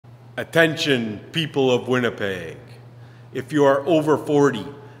Attention, people of Winnipeg. If you are over 40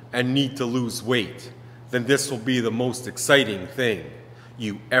 and need to lose weight, then this will be the most exciting thing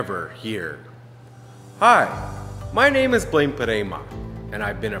you ever hear. Hi, my name is Podaima, and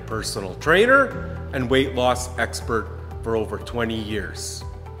I've been a personal trainer and weight loss expert for over 20 years.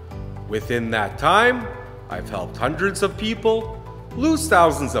 Within that time, I've helped hundreds of people lose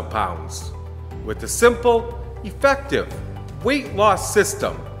thousands of pounds with a simple, effective weight loss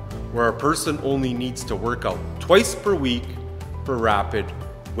system where a person only needs to work out twice per week for rapid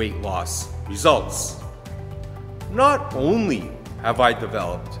weight loss results. Not only have I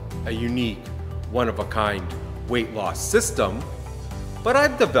developed a unique, one-of-a-kind weight loss system, but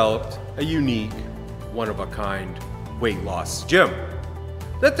I've developed a unique, one-of-a-kind weight loss gym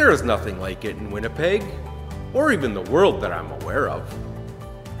that there is nothing like it in Winnipeg or even the world that I'm aware of.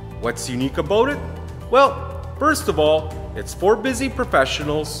 What's unique about it? Well, first of all, it's for busy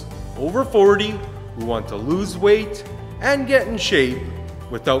professionals over 40 who want to lose weight and get in shape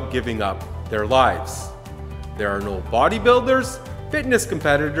without giving up their lives. There are no bodybuilders, fitness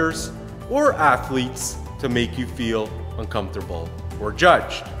competitors, or athletes to make you feel uncomfortable or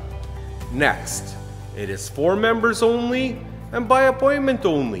judged. Next, it is for members only and by appointment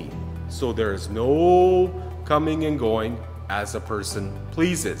only, so there is no coming and going as a person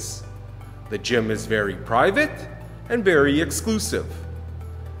pleases. The gym is very private and very exclusive.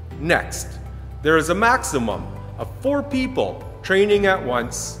 Next, there is a maximum of 4 people training at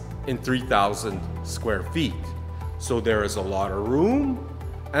once in 3,000 square feet. So there is a lot of room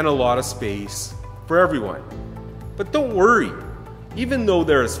and a lot of space for everyone. But don't worry, even though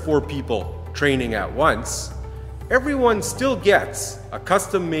there is 4 people training at once, everyone still gets a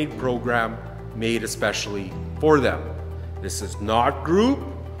custom-made program made especially for them. This is not group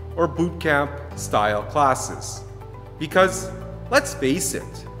or boot camp style classes. Because let's face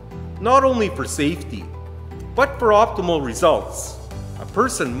it, not only for safety, but for optimal results, a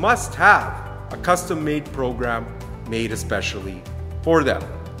person must have a custom-made program made especially for them.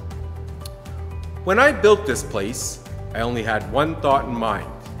 When I built this place, I only had one thought in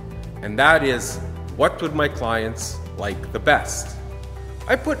mind, and that is, what would my clients like the best?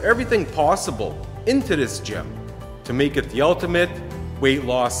 I put everything possible into this gym to make it the ultimate weight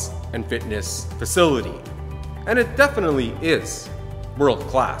loss and fitness facility. And it definitely is world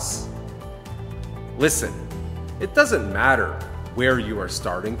class. Listen, it doesn't matter where you are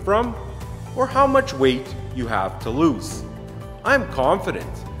starting from or how much weight you have to lose. I'm confident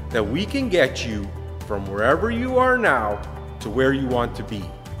that we can get you from wherever you are now to where you want to be,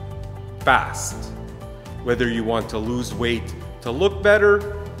 fast. Whether you want to lose weight to look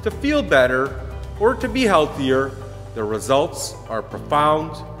better, to feel better, or to be healthier, the results are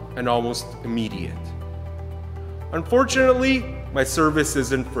profound and almost immediate. Unfortunately, my service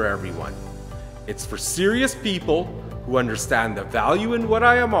isn't for everyone. It's for serious people who understand the value in what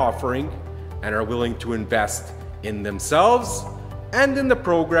I am offering and are willing to invest in themselves and in the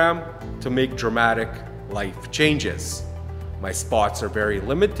program to make dramatic life changes. My spots are very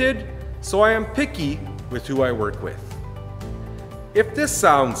limited, so I am picky with who I work with. If this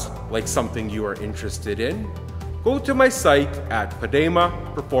sounds like something you are interested in, go to my site at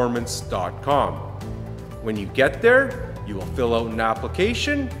podaimaperformance.com. When you get there, you will fill out an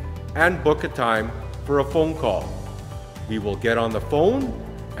application and book a time for a phone call. We will get on the phone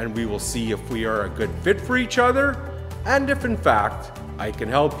and we will see if we are a good fit for each other and if in fact I can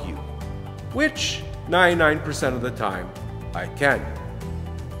help you, which 99% of the time I can.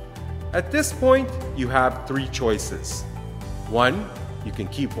 At this point, you have 3 choices. 1, you can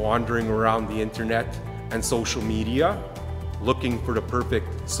keep wandering around the internet and social media looking for the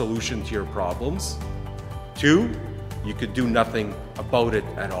perfect solution to your problems. 2, you could do nothing about it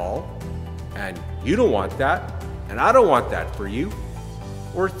at all, and you don't want that, and I don't want that for you.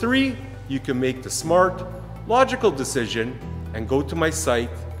 Or 3, you can make the smart, logical decision and go to my site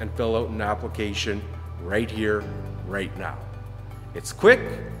and fill out an application right here, right now. It's quick,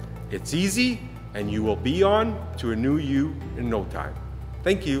 it's easy, and you will be on to a new you in no time.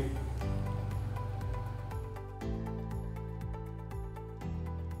 Thank you.